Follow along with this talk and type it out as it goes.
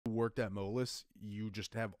worked at Moelis, you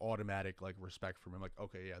just have automatic like respect for him. Like,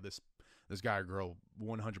 okay, yeah, this guy or girl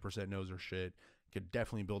 100% knows their shit. Could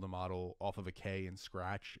definitely build a model off of a K in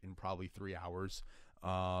Scratch in probably 3 hours.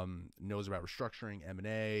 Knows about restructuring,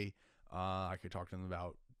 M&A. I could talk to them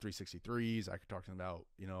about 363s. I could talk to them about,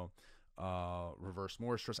 reverse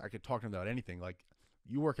Morris trust. I could talk to them about anything. Like,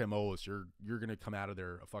 you work at Moelis, you're gonna come out of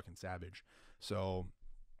there a fucking savage. So,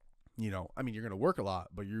 I mean, you're gonna work a lot,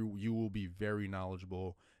 but you will be very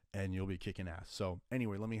knowledgeable and you'll be kicking ass. So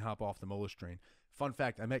anyway, let me hop off the Moelis train. Fun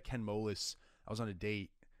fact: I met Ken Moelis. I was on a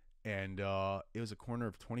date, and it was a corner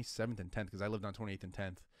of 27th and 10th because I lived on 28th and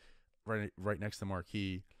 10th, right next to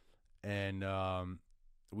Marquee, and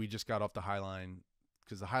we just got off the High Line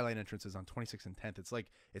because the High Line entrance is on 26th and 10th. It's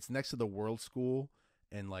like it's next to the World School,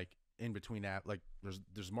 and like in between that, like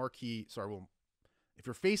there's Marquee. Sorry, well, if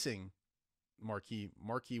you're facing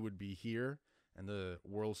Marquee would be here, and the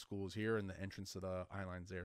World School is here, and the entrance to the High Line's there.